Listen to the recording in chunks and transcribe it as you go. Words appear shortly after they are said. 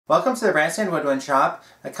Welcome to the Brass and Woodwind Shop.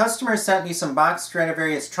 A customer sent me some Bach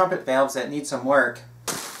Stradivarius Trumpet valves that need some work.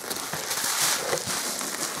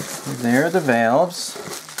 There are the valves.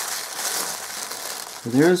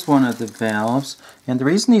 There's one of the valves. And the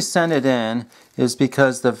reason he sent it in is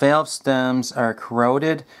because the valve stems are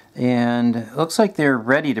corroded and it looks like they're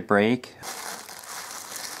ready to break.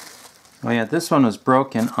 Oh yeah, this one was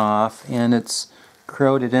broken off and it's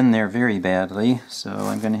corroded in there very badly, so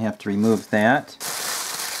I'm going to have to remove that.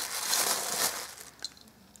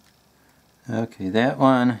 Okay, that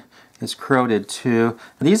one is corroded too.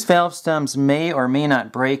 These valve stems may or may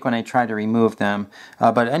not break when I try to remove them,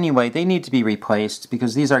 but anyway, they need to be replaced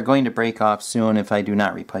because these are going to break off soon if I do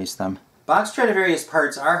not replace them. Bach Stradivarius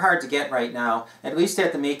parts are hard to get right now, at least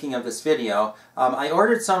at the making of this video. I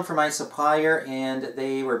ordered some from my supplier and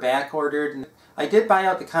they were back ordered. I did buy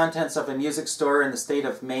out the contents of a music store in the state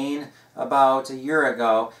of Maine about a year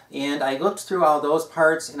ago, and I looked through all those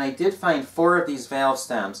parts and I did find 4 of these valve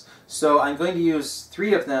stems. So I'm going to use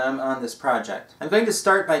 3 of them on this project. I'm going to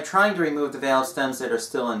start by trying to remove the valve stems that are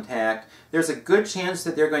still intact. There's a good chance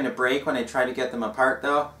that they're going to break when I try to get them apart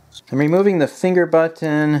though. I'm removing the finger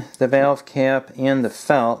button, the valve cap, and the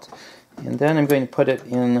felt, and then I'm going to put it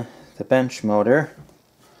in the bench motor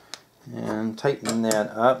and tighten that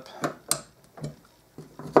up.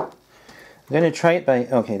 I'm going to try it by,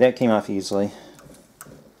 okay, that came off easily.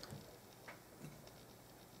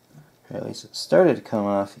 Or at least it started to come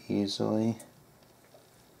off easily.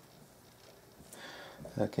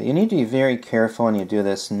 Okay, you need to be very careful when you do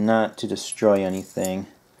this not to destroy anything.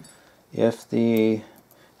 If the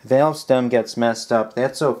valve stem gets messed up,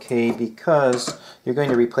 that's okay because you're going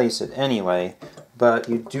to replace it anyway, but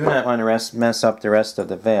you do not want to mess up the rest of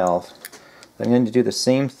the valve. I'm going to do the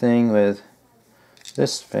same thing with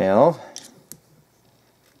this valve.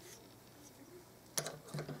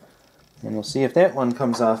 And we'll see if that one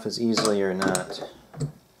comes off as easily or not.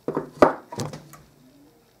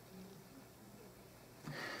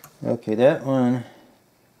 Okay, that one,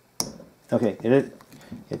 okay,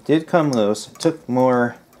 it did come loose. It took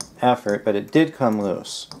more effort, but it did come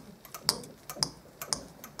loose.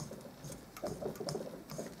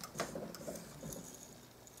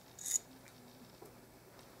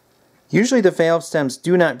 Usually the valve stems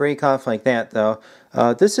do not break off like that though.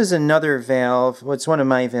 This is another valve. It's one of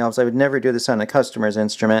my valves. I would never do this on a customer's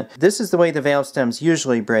instrument. This is the way the valve stems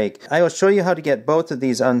usually break. I will show you how to get both of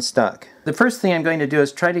these unstuck. The first thing I'm going to do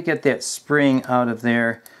is try to get that spring out of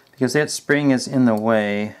there because that spring is in the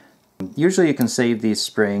way. Usually you can save these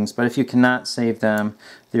springs, but if you cannot save them,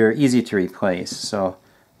 they're easy to replace. So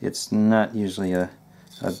it's not usually a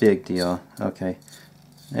big deal. Okay,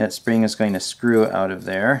 that spring is going to screw out of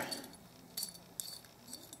there.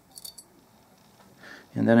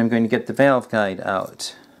 And then I'm going to get the valve guide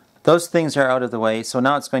out. Those things are out of the way, so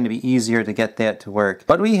now it's going to be easier to get that to work.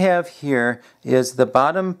 What we have here is the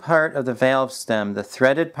bottom part of the valve stem, the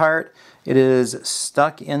threaded part. It is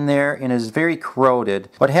stuck in there and is very corroded.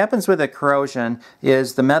 What happens with a corrosion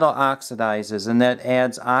is the metal oxidizes and that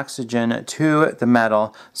adds oxygen to the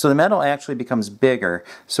metal, so the metal actually becomes bigger.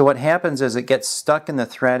 So what happens is it gets stuck in the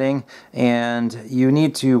threading and you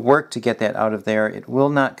need to work to get that out of there. It will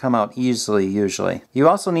not come out easily usually. You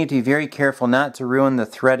also need to be very careful not to ruin the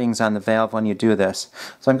threadings on the valve when you do this.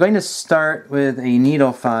 So I'm going to start with a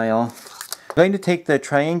needle file. I'm going to take the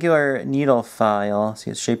triangular needle file,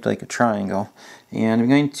 see it's shaped like a triangle, and I'm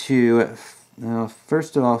going to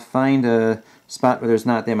first of all find a spot where there's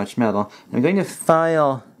not that much metal. I'm going to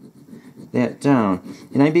file that down,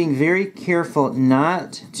 and I'm being very careful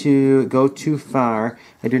not to go too far.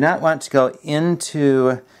 I do not want to go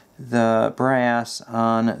into the brass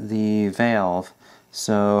on the valve.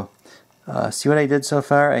 So see what I did so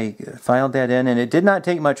far? I filed that in, and it did not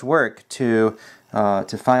take much work to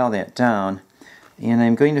file that down. And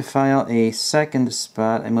I'm going to file a second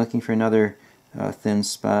spot. I'm looking for another thin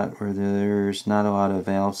spot where there's not a lot of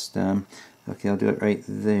valve stem. Okay, I'll do it right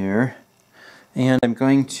there. And I'm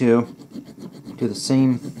going to do the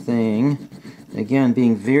same thing. Again,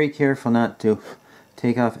 being very careful not to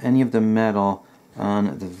take off any of the metal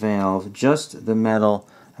on the valve, just the metal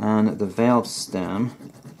on the valve stem.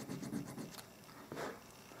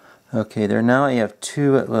 Okay, there now I have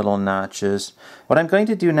 2 little notches. What I'm going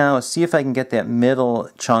to do now is see if I can get that middle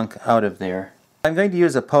chunk out of there. I'm going to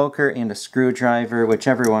use a poker and a screwdriver,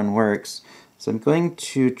 whichever one works. So I'm going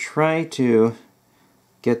to try to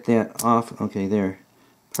get that off. Okay, there.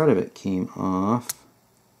 Part of it came off.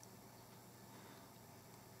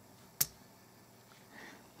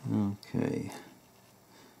 Okay.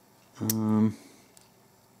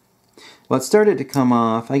 Well, it started to come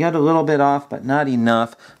off. I got a little bit off, but not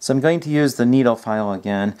enough. So I'm going to use the needle file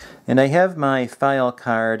again. And I have my file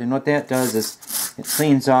card, and what that does is it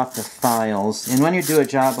cleans off the files. And when you do a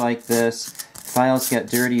job like this, files get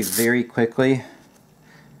dirty very quickly.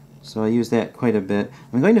 So I use that quite a bit.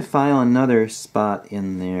 I'm going to file another spot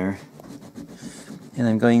in there. And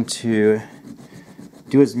I'm going to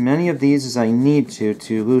do as many of these as I need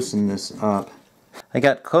to loosen this up. I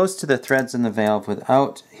got close to the threads in the valve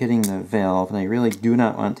without hitting the valve, and I really do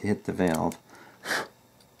not want to hit the valve.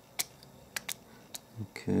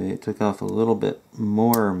 Okay, it took off a little bit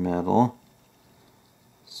more metal.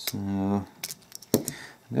 So I'm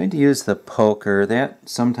going to use the poker. That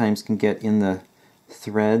sometimes can get in the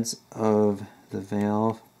threads of the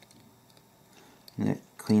valve, and it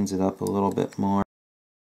cleans it up a little bit more.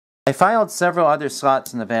 I filed several other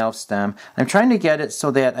slots in the valve stem. I'm trying to get it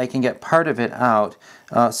so that I can get part of it out.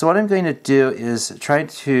 So what I'm going to do is try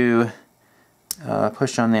to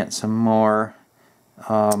push on that some more.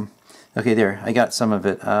 Okay, there, I got some of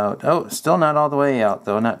it out. Oh, still not all the way out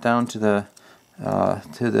though, not down to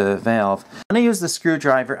the valve. When I use the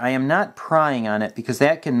screwdriver, I am not prying on it because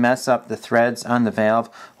that can mess up the threads on the valve.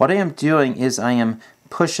 What I am doing is I am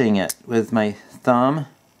pushing it with my thumb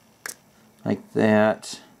like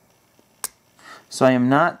that. So I am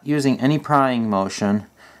not using any prying motion.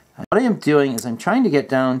 What I am doing is I'm trying to get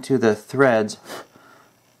down to the threads.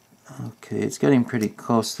 Okay, it's getting pretty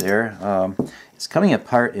close there. It's coming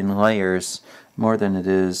apart in layers more than it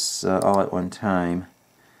is all at one time.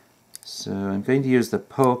 So I'm going to use the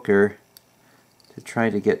poker to try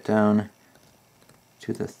to get down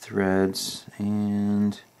to the threads,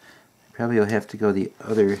 and probably will have to go the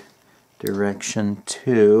other direction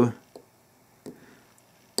too.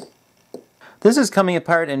 This is coming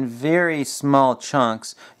apart in very small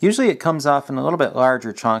chunks. Usually it comes off in a little bit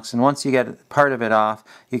larger chunks, and once you get part of it off,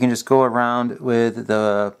 you can just go around with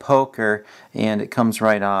the poker and it comes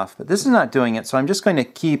right off. But this is not doing it, so I'm just going to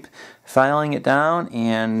keep filing it down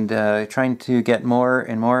and trying to get more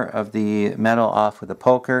and more of the metal off with the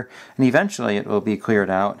poker, and eventually it will be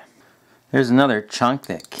cleared out. There's another chunk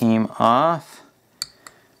that came off.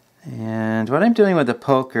 And what I'm doing with the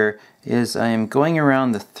poker is I am going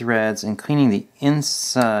around the threads and cleaning the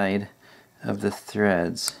inside of the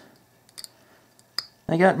threads.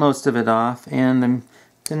 I got most of it off, and I'm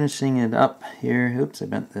finishing it up here. Oops, I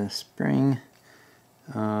bent the spring.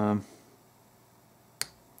 And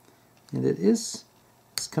it's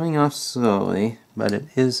coming off slowly, but it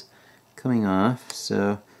is coming off,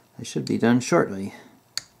 so I should be done shortly.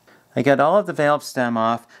 I got all of the valve stem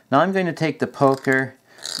off. Now I'm going to take the poker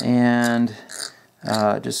and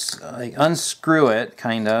just like unscrew it,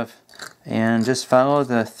 kind of, and just follow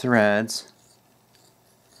the threads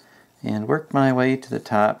and work my way to the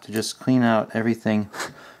top to just clean out everything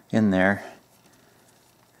in there,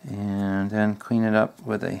 and then clean it up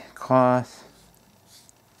with a cloth.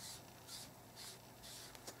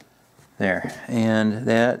 There, and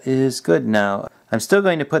that is good now. I'm still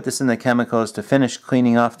going to put this in the chemicals to finish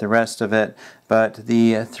cleaning off the rest of it, but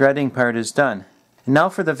the threading part is done. And now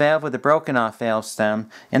for the valve with the broken off valve stem,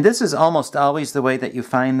 and this is almost always the way that you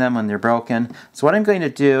find them when they're broken. So what I'm going to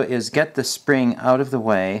do is get the spring out of the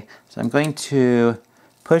way. So I'm going to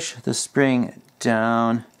push the spring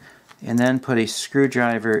down and then put a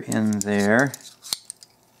screwdriver in there.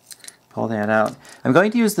 Pull that out. I'm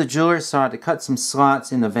going to use the jeweler's saw to cut some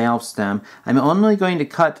slots in the valve stem. I'm only going to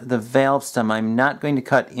cut the valve stem. I'm not going to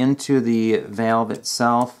cut into the valve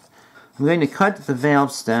itself. I'm going to cut the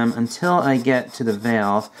valve stem until I get to the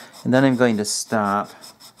valve, and then I'm going to stop.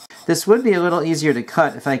 This would be a little easier to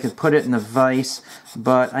cut if I could put it in the vise,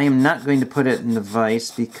 but I am not going to put it in the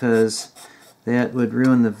vise because that would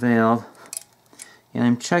ruin the valve. And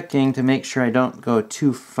I'm checking to make sure I don't go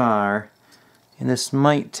too far, and this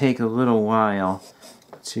might take a little while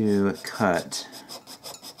to cut.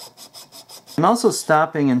 I'm also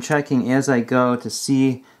stopping and checking as I go to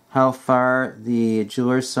see how far the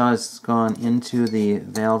jeweler's saw has gone into the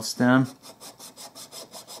valve stem.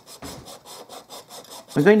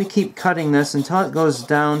 I'm going to keep cutting this until it goes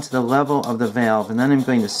down to the level of the valve, and then I'm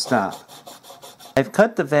going to stop. I've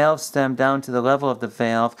cut the valve stem down to the level of the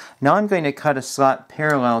valve. Now I'm going to cut a slot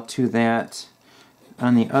parallel to that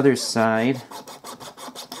on the other side.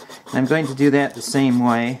 And I'm going to do that the same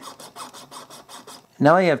way.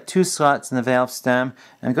 Now I have two slots in the valve stem.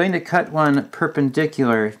 I'm going to cut one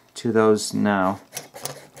perpendicular to those now.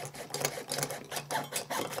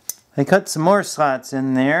 I cut some more slots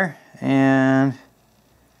in there, and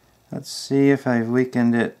let's see if I've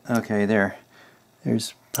weakened it. Okay,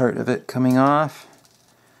 there's part of it coming off,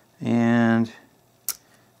 and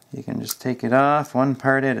You can just take it off one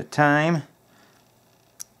part at a time.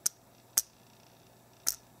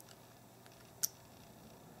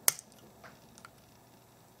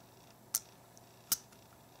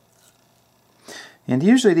 And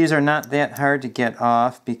usually these are not that hard to get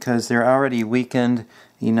off because they're already weakened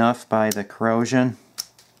enough by the corrosion.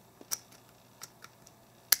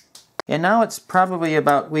 And now it's probably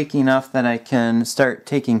about weak enough that I can start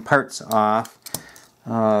taking parts off.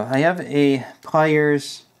 I have a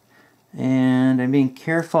pliers, and I'm being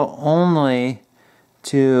careful only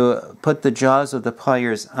to put the jaws of the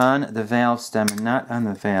pliers on the valve stem and not on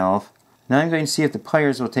the valve. Now I'm going to see if the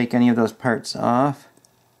pliers will take any of those parts off.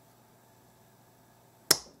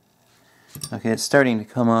 Okay, it's starting to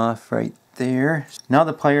come off right there. Now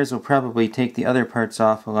the pliers will probably take the other parts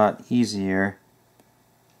off a lot easier.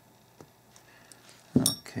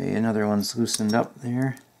 Okay, another one's loosened up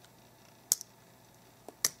there.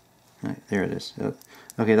 Right, there it is.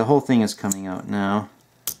 Okay, the whole thing is coming out now.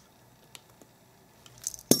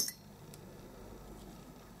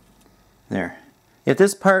 There. If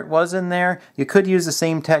this part was in there, you could use the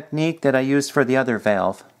same technique that I used for the other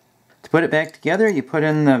valve. To put it back together, you put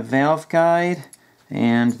in the valve guide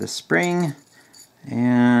and the spring,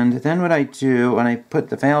 and then what I do when I put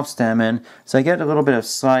the valve stem in, so I get a little bit of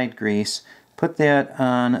slide grease, put that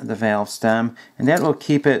on the valve stem, and that will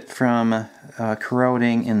keep it from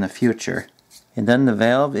corroding in the future. And then the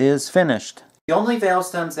valve is finished. The only valve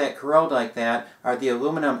stems that corrode like that are the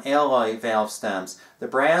aluminum alloy valve stems. The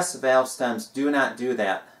brass valve stems do not do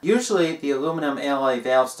that. Usually the aluminum alloy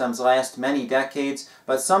valve stems last many decades,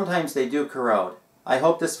 but sometimes they do corrode. I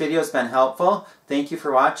hope this video has been helpful. Thank you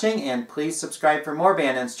for watching, and please subscribe for more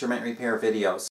band instrument repair videos.